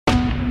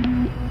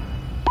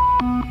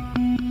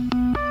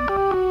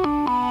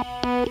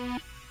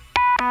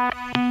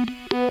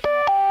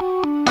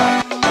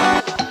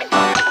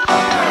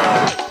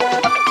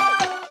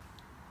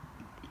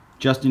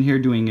Justin here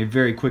doing a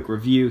very quick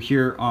review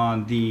here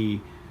on the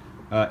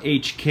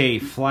H&K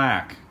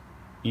FLAK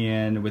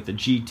with the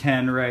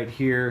G10 right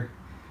here.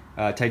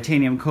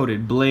 Titanium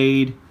coated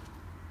blade.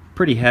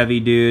 Pretty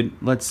heavy, dude.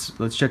 Let's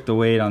check the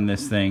weight on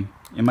this thing.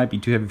 It might be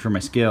too heavy for my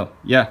scale.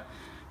 Yeah,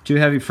 too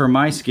heavy for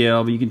my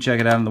scale, but you can check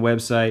it out on the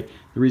website.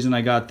 The reason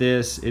I got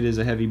this, it is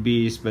a heavy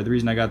beast, but the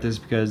reason I got this is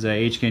because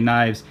H&K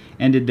Knives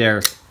ended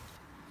their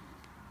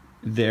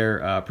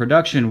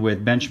production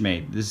with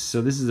Benchmade. This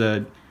is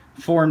a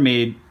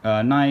foreign-made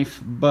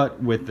knife,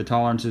 but with the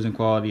tolerances and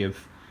quality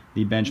of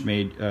the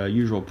Benchmade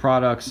usual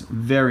products.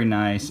 Very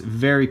nice,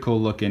 very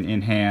cool looking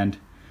in hand,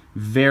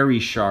 very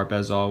sharp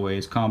as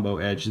always. Combo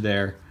edge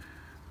there.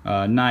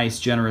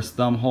 Nice, generous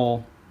thumb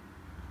hole.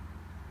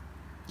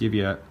 Give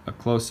you a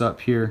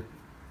close-up here.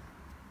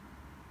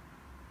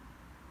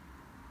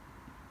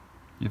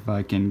 If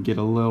I can get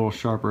a little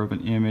sharper of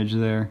an image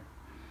there.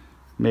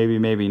 Maybe,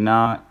 maybe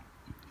not.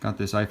 Got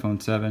this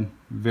iPhone 7.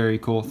 Very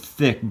cool,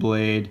 thick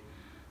blade.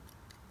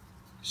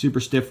 Super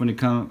stiff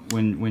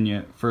when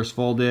you first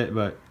fold it,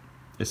 but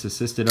it's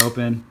assisted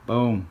open.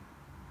 Boom.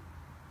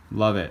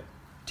 Love it.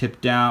 Tip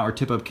down or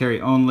tip up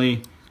carry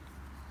only.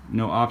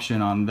 No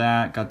option on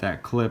that. Got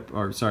that clip,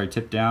 or sorry,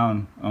 tip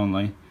down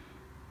only.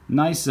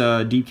 Nice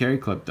deep carry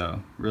clip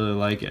though. Really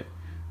like it.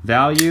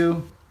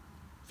 Value,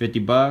 50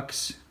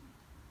 bucks.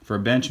 For a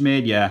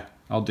Benchmade, yeah,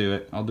 I'll do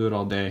it. I'll do it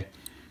all day.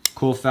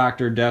 Cool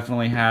factor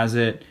definitely has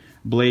it.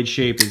 Blade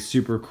shape is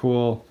super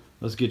cool.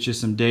 Let's get you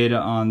some data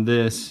on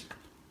this.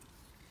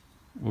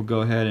 We'll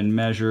go ahead and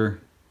measure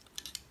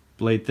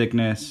blade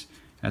thickness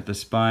at the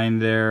spine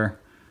there.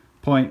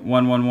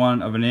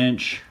 0.111 of an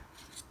inch.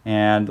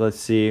 And let's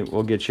see,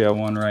 we'll get you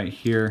one right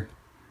here.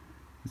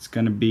 It's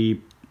going to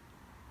be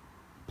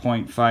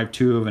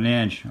 0.52 of an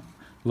inch. A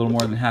little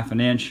more than half an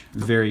inch.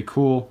 Very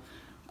cool.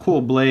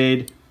 Cool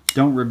blade.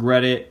 Don't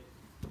regret it.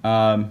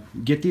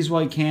 Get these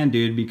while you can,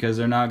 dude, because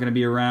they're not going to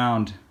be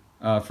around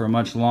for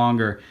much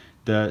longer.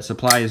 The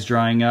supply is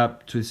drying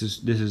up. This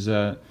is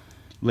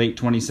late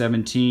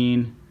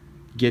 2017.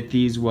 Get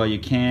these while you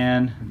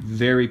can.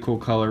 Very cool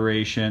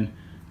coloration.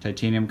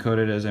 Titanium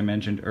coated, as I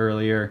mentioned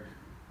earlier.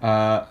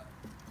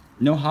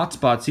 No hot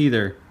spots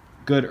either.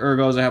 Good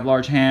ergos. I have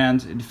large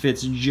hands. It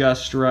fits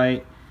just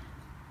right.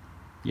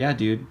 Yeah,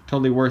 dude,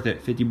 totally worth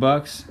it. 50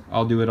 bucks.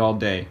 I'll do it all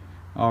day.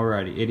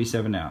 Alrighty,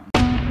 87 out.